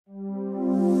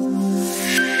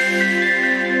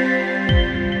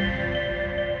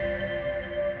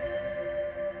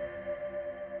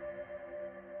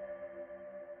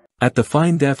At the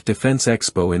Feindef Defense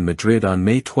Expo in Madrid on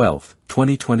May 12,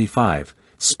 2025,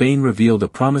 Spain revealed a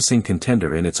promising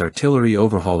contender in its artillery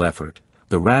overhaul effort,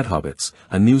 the Radhaubitze,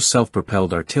 a new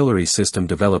self-propelled artillery system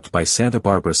developed by Santa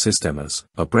Barbara Sistemas,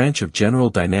 a branch of General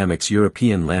Dynamics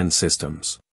European Land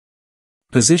Systems.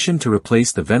 Positioned to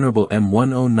replace the venerable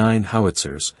M109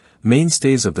 howitzers,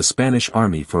 mainstays of the Spanish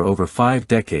army for over 5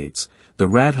 decades, the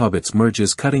Radhaubitze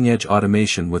merges cutting-edge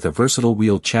automation with a versatile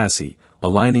wheeled chassis,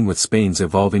 aligning with Spain's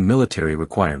evolving military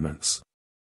requirements.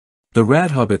 The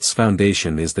Radhaubitze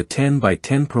Foundation is the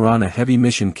 10x10 Piranha heavy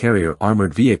mission carrier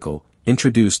armored vehicle,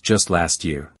 introduced just last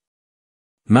year.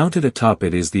 Mounted atop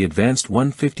it is the advanced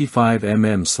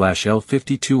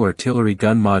 155mm/L52 artillery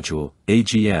gun module,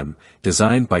 AGM,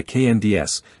 designed by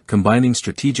KNDS, combining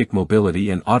strategic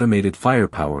mobility and automated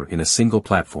firepower in a single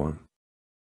platform.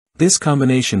 This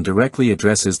combination directly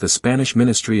addresses the Spanish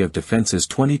Ministry of Defense's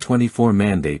 2024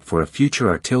 mandate for a future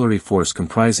artillery force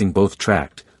comprising both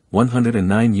tracked,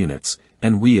 109 units,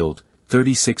 and wheeled,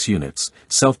 36 units,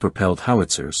 self-propelled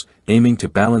howitzers, aiming to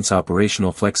balance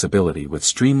operational flexibility with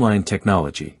streamlined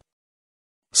technology.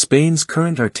 Spain's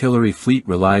current artillery fleet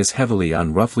relies heavily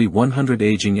on roughly 100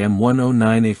 aging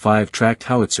M109A5 tracked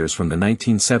howitzers from the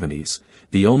 1970s,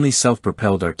 the only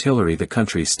self-propelled artillery the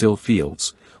country still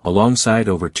fields, alongside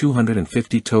over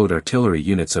 250 towed artillery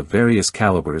units of various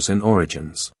calibers and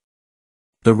origins.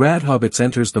 The Radhaubitze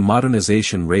enters the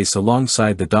modernization race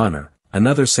alongside the Donner,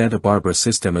 another Santa Barbara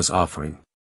Sistemas offering.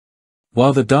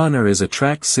 While the Donner is a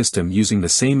tracked system using the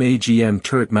same AGM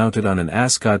turret mounted on an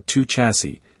Ascod 2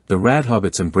 chassis, the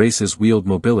Radhaubitze embraces wheeled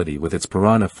mobility with its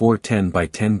Piranha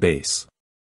 410x10 base.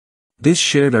 This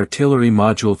shared artillery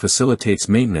module facilitates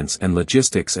maintenance and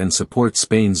logistics and supports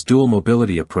Spain's dual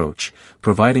mobility approach,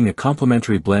 providing a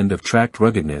complementary blend of tracked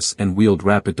ruggedness and wheeled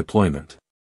rapid deployment.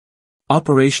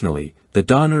 Operationally, the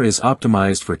Donner is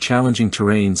optimized for challenging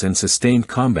terrains and sustained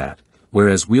combat,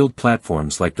 whereas wheeled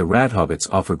platforms like the Radhaubitze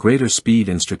offer greater speed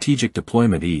and strategic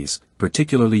deployment ease,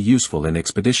 particularly useful in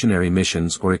expeditionary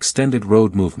missions or extended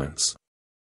road movements.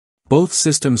 Both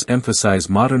systems emphasize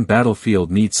modern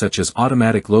battlefield needs such as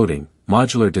automatic loading,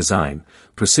 modular design,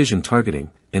 precision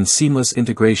targeting, and seamless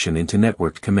integration into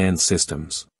networked command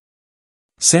systems.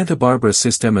 Santa Barbara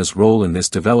Sistemas' role in this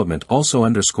development also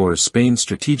underscores Spain's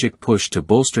strategic push to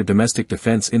bolster domestic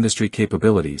defense industry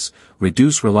capabilities,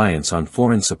 reduce reliance on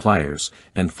foreign suppliers,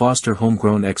 and foster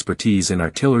homegrown expertise in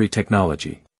artillery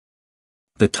technology.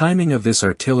 The timing of this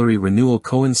artillery renewal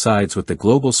coincides with the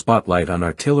global spotlight on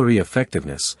artillery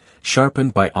effectiveness,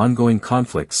 sharpened by ongoing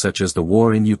conflicts such as the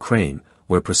war in Ukraine,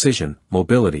 where precision,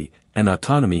 mobility, and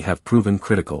autonomy have proven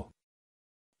critical.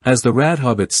 As the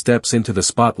Radhaubitze steps into the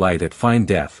spotlight at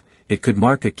Feindef, it could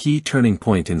mark a key turning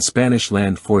point in Spanish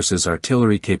land forces'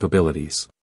 artillery capabilities.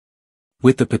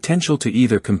 With the potential to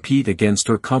either compete against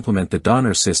or complement the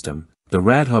Donner system, the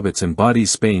Radhaubitze embodies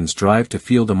Spain's drive to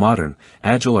field a modern,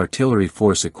 agile artillery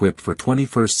force equipped for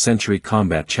 21st-century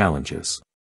combat challenges.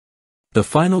 The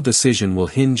final decision will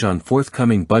hinge on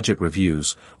forthcoming budget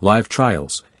reviews, live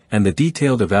trials, and the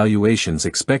detailed evaluations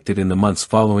expected in the months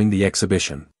following the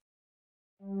exhibition.